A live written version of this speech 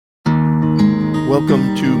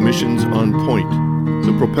Welcome to Missions on Point,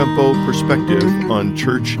 the Propempo perspective on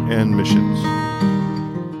church and missions.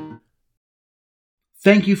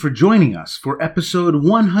 Thank you for joining us for episode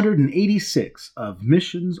 186 of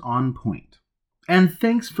Missions on Point. And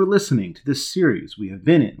thanks for listening to this series we have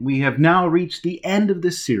been in. We have now reached the end of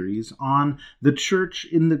this series on the church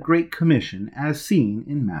in the Great Commission as seen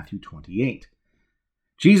in Matthew 28.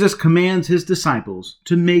 Jesus commands his disciples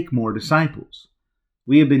to make more disciples.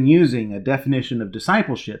 We have been using a definition of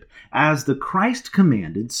discipleship as the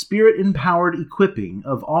Christ-commanded, Spirit-empowered equipping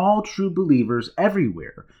of all true believers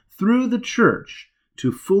everywhere through the church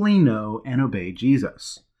to fully know and obey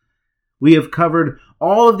Jesus. We have covered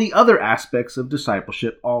all of the other aspects of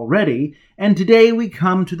discipleship already, and today we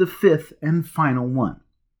come to the fifth and final one.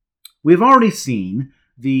 We've already seen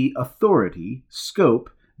the authority, scope,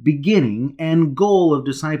 beginning, and goal of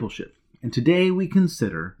discipleship, and today we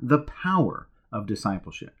consider the power of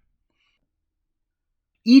discipleship.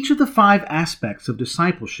 Each of the 5 aspects of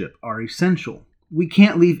discipleship are essential. We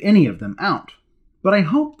can't leave any of them out. But I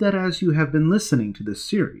hope that as you have been listening to this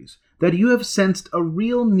series, that you have sensed a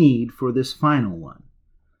real need for this final one.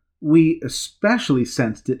 We especially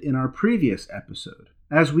sensed it in our previous episode,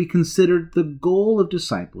 as we considered the goal of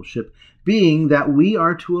discipleship being that we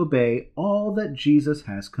are to obey all that Jesus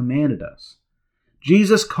has commanded us.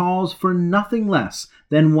 Jesus calls for nothing less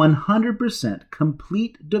than 100%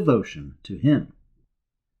 complete devotion to him.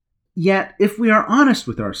 Yet, if we are honest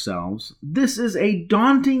with ourselves, this is a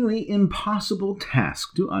dauntingly impossible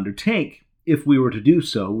task to undertake if we were to do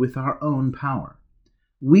so with our own power.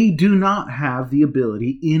 We do not have the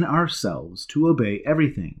ability in ourselves to obey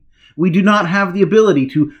everything. We do not have the ability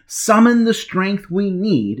to summon the strength we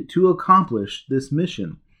need to accomplish this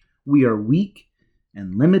mission. We are weak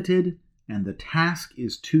and limited, and the task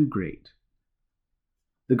is too great.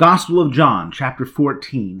 The Gospel of John, chapter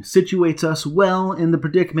 14, situates us well in the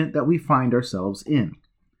predicament that we find ourselves in.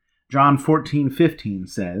 John 14:15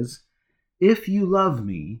 says, "If you love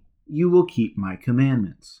me, you will keep my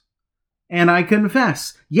commandments." And I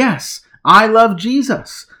confess, yes, I love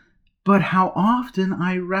Jesus. But how often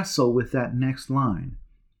I wrestle with that next line.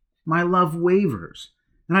 My love wavers,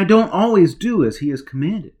 and I don't always do as he has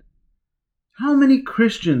commanded. How many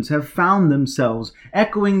Christians have found themselves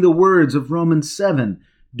echoing the words of Romans 7,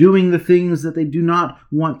 doing the things that they do not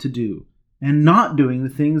want to do, and not doing the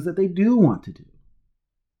things that they do want to do?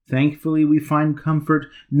 Thankfully, we find comfort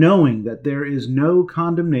knowing that there is no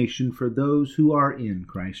condemnation for those who are in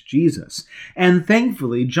Christ Jesus. And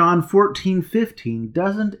thankfully, John 14:15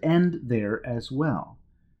 doesn't end there as well.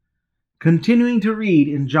 Continuing to read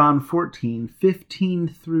in John 14:15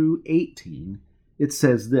 through 18, it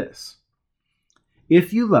says this,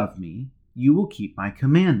 "If you love me, you will keep my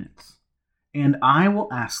commandments. And I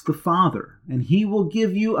will ask the Father, and he will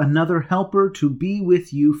give you another helper to be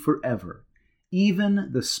with you forever, even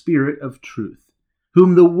the Spirit of truth,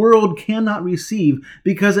 whom the world cannot receive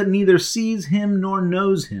because it neither sees him nor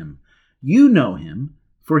knows him. You know him,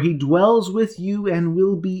 for he dwells with you and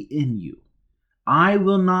will be in you. I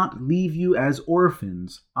will not leave you as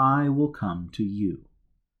orphans, I will come to you."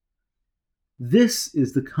 This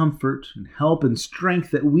is the comfort and help and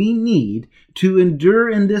strength that we need to endure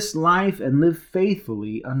in this life and live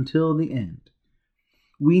faithfully until the end.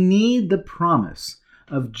 We need the promise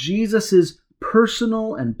of Jesus'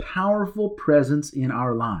 personal and powerful presence in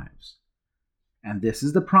our lives. And this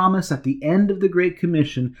is the promise at the end of the Great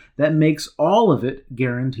Commission that makes all of it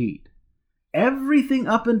guaranteed. Everything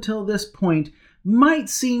up until this point might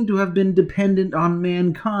seem to have been dependent on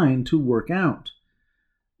mankind to work out.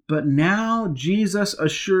 But now Jesus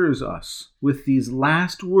assures us with these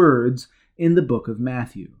last words in the book of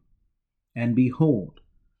Matthew, "And behold,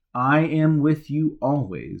 I am with you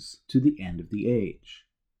always to the end of the age."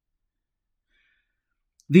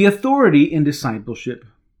 The authority in discipleship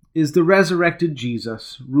is the resurrected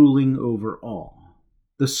Jesus ruling over all.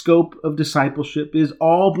 The scope of discipleship is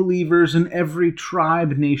all believers in every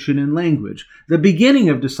tribe, nation, and language. The beginning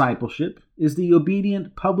of discipleship is the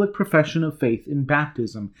obedient public profession of faith in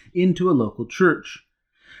baptism into a local church.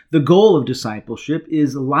 The goal of discipleship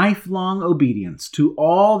is lifelong obedience to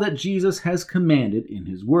all that Jesus has commanded in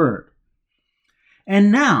his word.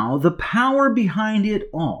 And now, the power behind it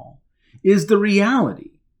all is the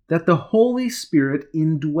reality that the Holy Spirit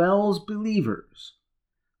indwells believers.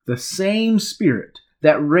 The same Spirit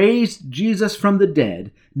that raised Jesus from the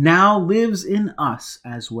dead now lives in us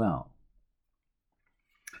as well.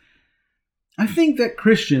 I think that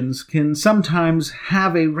Christians can sometimes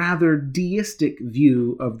have a rather deistic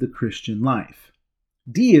view of the Christian life.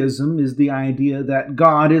 Deism is the idea that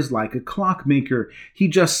God is like a clockmaker. He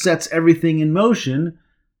just sets everything in motion,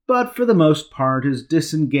 but for the most part is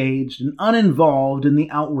disengaged and uninvolved in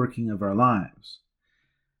the outworking of our lives.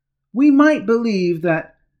 We might believe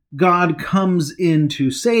that God comes in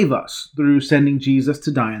to save us through sending Jesus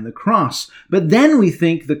to die on the cross, but then we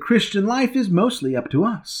think the Christian life is mostly up to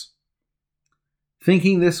us.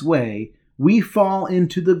 Thinking this way, we fall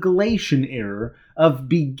into the Galatian error of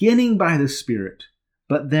beginning by the Spirit,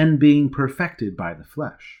 but then being perfected by the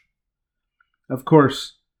flesh. Of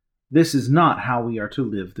course, this is not how we are to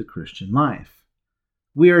live the Christian life.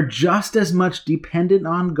 We are just as much dependent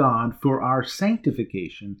on God for our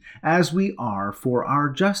sanctification as we are for our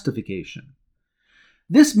justification.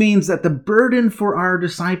 This means that the burden for our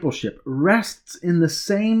discipleship rests in the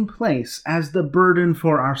same place as the burden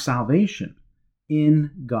for our salvation,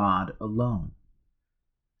 in God alone.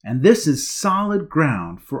 And this is solid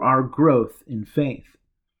ground for our growth in faith.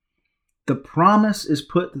 The promise is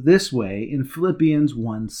put this way in Philippians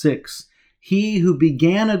 1:6. He who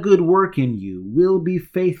began a good work in you will be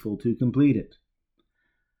faithful to complete it.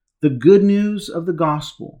 The good news of the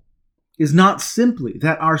gospel is not simply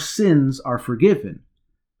that our sins are forgiven,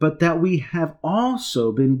 but that we have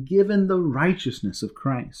also been given the righteousness of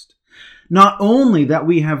Christ. Not only that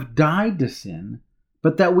we have died to sin,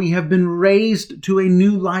 but that we have been raised to a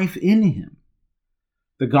new life in Him.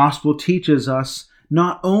 The gospel teaches us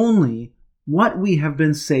not only what we have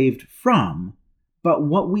been saved from, but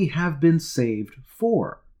what we have been saved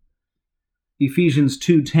for. Ephesians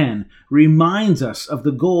 2:10 reminds us of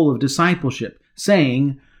the goal of discipleship,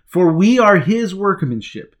 saying, "For we are His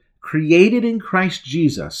workmanship, created in Christ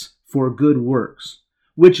Jesus for good works,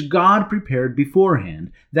 which God prepared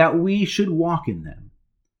beforehand, that we should walk in them."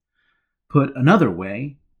 Put another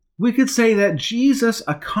way, we could say that Jesus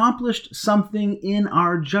accomplished something in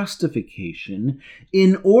our justification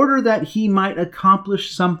in order that He might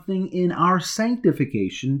accomplish something in our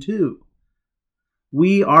sanctification too.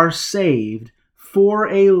 We are saved for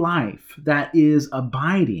a life that is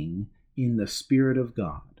abiding in the Spirit of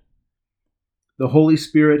God. The Holy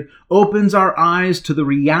Spirit opens our eyes to the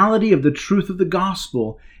reality of the truth of the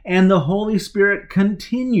gospel, and the Holy Spirit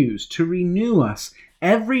continues to renew us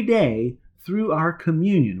every day through our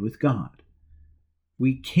communion with God.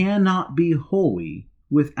 We cannot be holy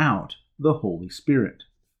without the Holy Spirit.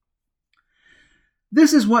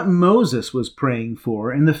 This is what Moses was praying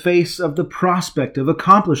for in the face of the prospect of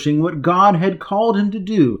accomplishing what God had called him to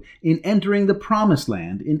do in entering the Promised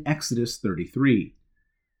Land in Exodus 33.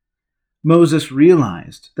 Moses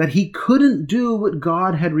realized that he couldn't do what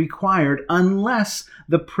God had required unless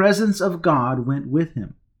the presence of God went with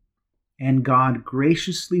him. And God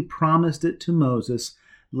graciously promised it to Moses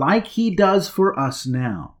like He does for us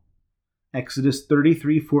now. Exodus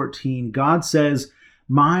 33:14, God says,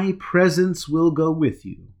 "My presence will go with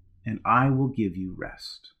you, and I will give you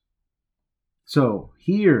rest." So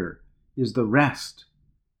here is the rest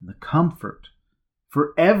and the comfort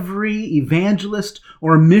for every evangelist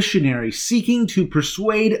or missionary seeking to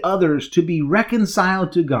persuade others to be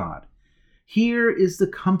reconciled to God. Here is the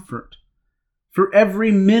comfort for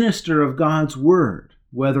every minister of God's word,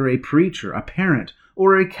 whether a preacher, a parent,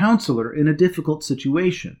 or a counselor in a difficult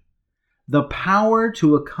situation. The power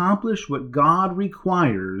to accomplish what God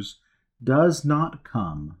requires does not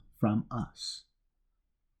come from us.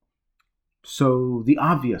 So the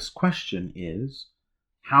obvious question is,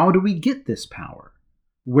 how do we get this power?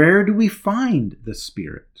 Where do we find the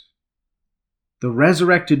Spirit? The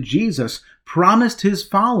resurrected Jesus promised His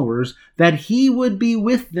followers that He would be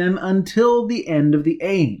with them until the end of the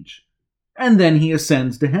age, and then He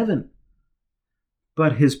ascends to heaven.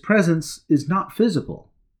 But His presence is not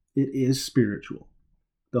physical, it is spiritual.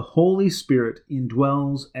 The Holy Spirit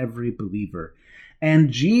indwells every believer,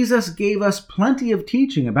 and Jesus gave us plenty of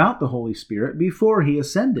teaching about the Holy Spirit before He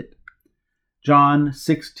ascended. John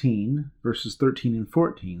 16, verses 13 and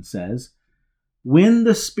 14 says, "When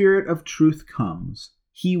the Spirit of truth comes,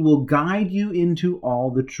 He will guide you into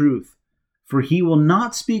all the truth. For He will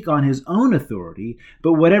not speak on His own authority,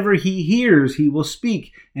 but whatever He hears He will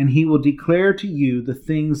speak, and He will declare to you the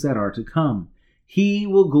things that are to come. He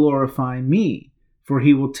will glorify Me, for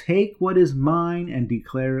He will take what is mine and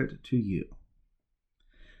declare it to you."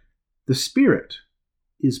 The Spirit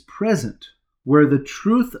is present where the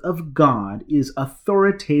truth of God is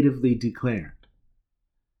authoritatively declared.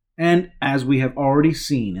 And as we have already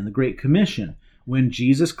seen in the Great Commission, when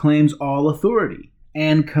Jesus claims all authority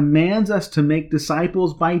and commands us to make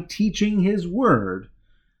disciples by teaching His word,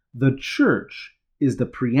 the church is the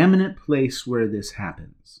preeminent place where this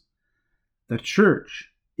happens. The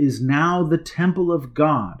church is now the temple of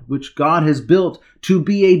God, which God has built to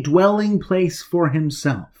be a dwelling place for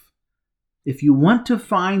Himself. If you want to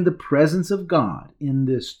find the presence of God in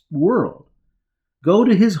this world, go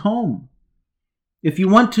to his home. If you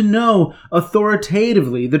want to know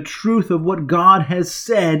authoritatively the truth of what God has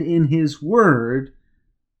said in his word,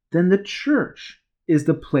 then the church is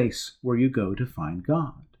the place where you go to find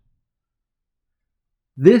God.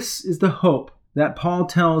 This is the hope that Paul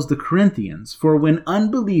tells the Corinthians for when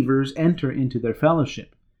unbelievers enter into their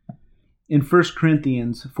fellowship. In 1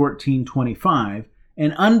 Corinthians 14:25,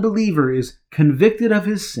 an unbeliever is convicted of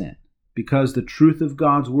his sin because the truth of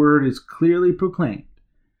God's word is clearly proclaimed,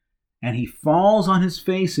 and he falls on his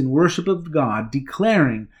face in worship of God,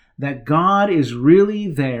 declaring that God is really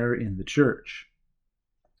there in the church.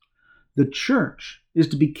 The church is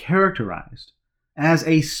to be characterized as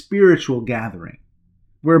a spiritual gathering,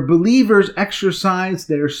 where believers exercise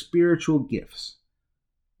their spiritual gifts.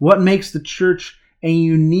 What makes the church a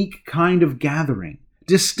unique kind of gathering,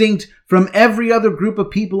 distinct from every other group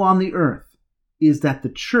of people on the earth, is that the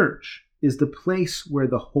church is the place where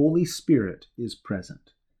the Holy Spirit is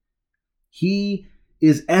present. He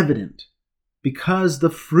is evident because the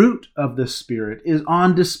fruit of the Spirit is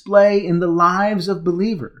on display in the lives of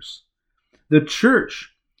believers. The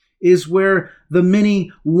church is where the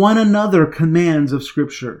many one another commands of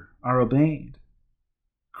Scripture are obeyed.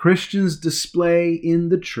 Christians display in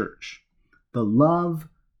the church the love,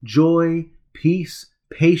 joy, peace,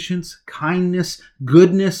 patience, kindness,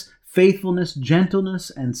 goodness, faithfulness, gentleness,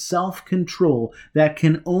 and self-control that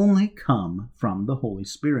can only come from the Holy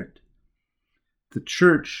Spirit. The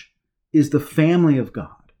church is the family of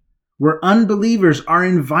God, where unbelievers are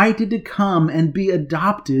invited to come and be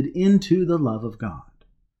adopted into the love of God.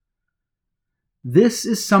 This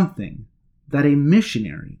is something that a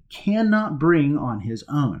missionary cannot bring on his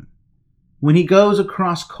own. When he goes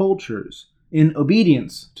across cultures in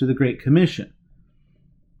obedience to the Great Commission,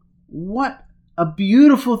 what a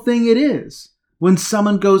beautiful thing it is when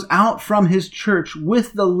someone goes out from his church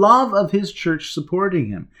with the love of his church supporting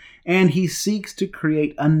him, and he seeks to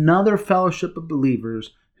create another fellowship of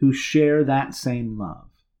believers who share that same love.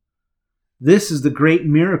 This is the great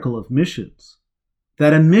miracle of missions,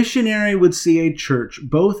 that a missionary would see a church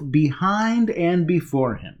both behind and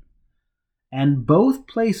before him, and both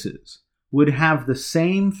places would have the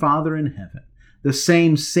same Father in heaven, the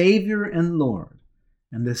same Savior and Lord,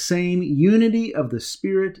 and the same unity of the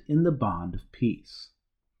Spirit in the bond of peace.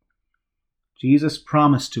 Jesus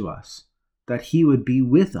promised to us that he would be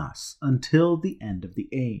with us until the end of the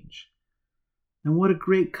age. And what a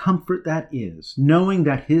great comfort that is, knowing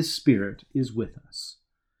that his Spirit is with us.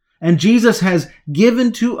 And Jesus has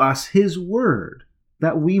given to us his word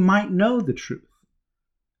that we might know the truth.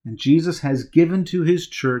 And Jesus has given to his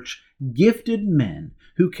church gifted men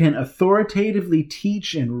who can authoritatively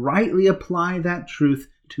teach and rightly apply that truth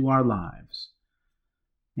to our lives.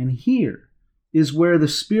 And here is where the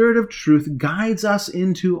Spirit of truth guides us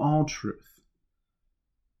into all truth.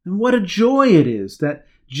 And what a joy it is that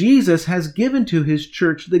Jesus has given to his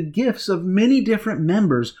church the gifts of many different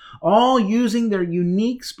members, all using their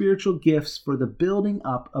unique spiritual gifts for the building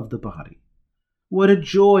up of the body. What a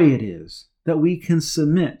joy it is that we can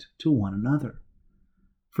submit to one another.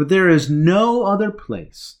 For there is no other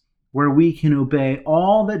place where we can obey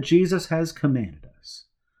all that Jesus has commanded us.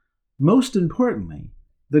 Most importantly,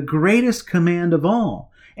 the greatest command of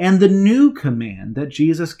all, and the new command that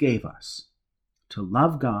Jesus gave us, to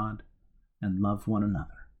love God and love one another.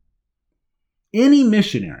 Any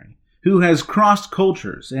missionary who has crossed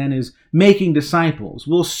cultures and is making disciples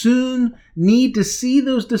will soon need to see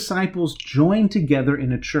those disciples joined together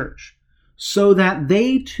in a church so that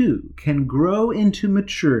they too can grow into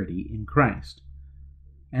maturity in Christ.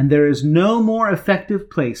 And there is no more effective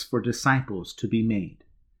place for disciples to be made.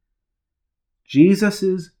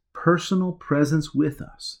 Jesus' personal presence with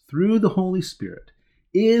us through the Holy Spirit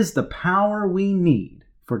is the power we need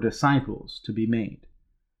for disciples to be made.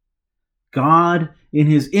 God, in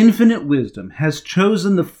his infinite wisdom, has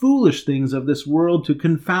chosen the foolish things of this world to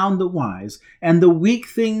confound the wise, and the weak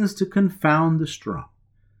things to confound the strong.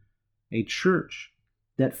 A church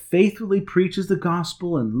that faithfully preaches the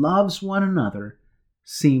gospel and loves one another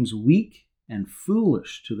seems weak and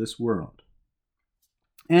foolish to this world.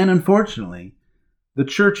 And unfortunately, the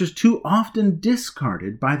church is too often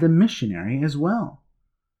discarded by the missionary as well.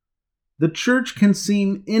 The church can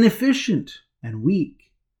seem inefficient and weak.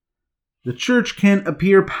 The church can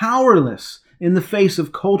appear powerless in the face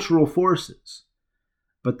of cultural forces.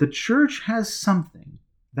 But the church has something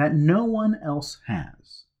that no one else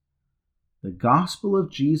has. The gospel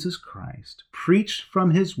of Jesus Christ, preached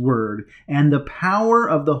from his word, and the power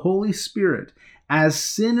of the Holy Spirit as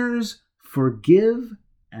sinners forgive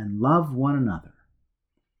and love one another.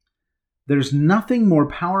 There's nothing more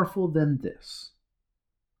powerful than this: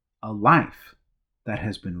 a life that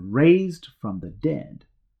has been raised from the dead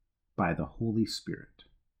by the Holy Spirit.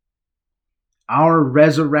 Our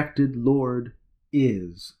resurrected Lord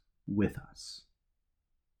is with us.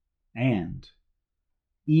 And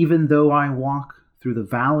even though I walk through the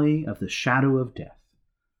valley of the shadow of death,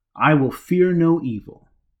 I will fear no evil,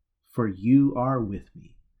 for you are with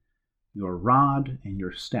me. Your rod and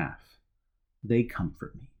your staff, they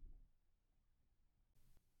comfort me.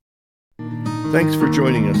 Thanks for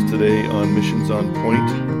joining us today on Missions on Point.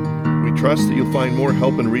 We trust that you'll find more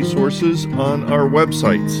help and resources on our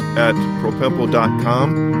websites at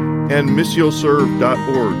propempo.com and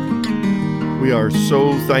missioserve.org. We are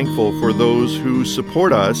so thankful for those who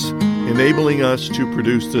support us, enabling us to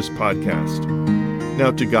produce this podcast.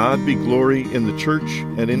 Now to God be glory in the church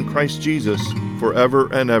and in Christ Jesus forever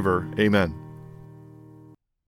and ever. Amen.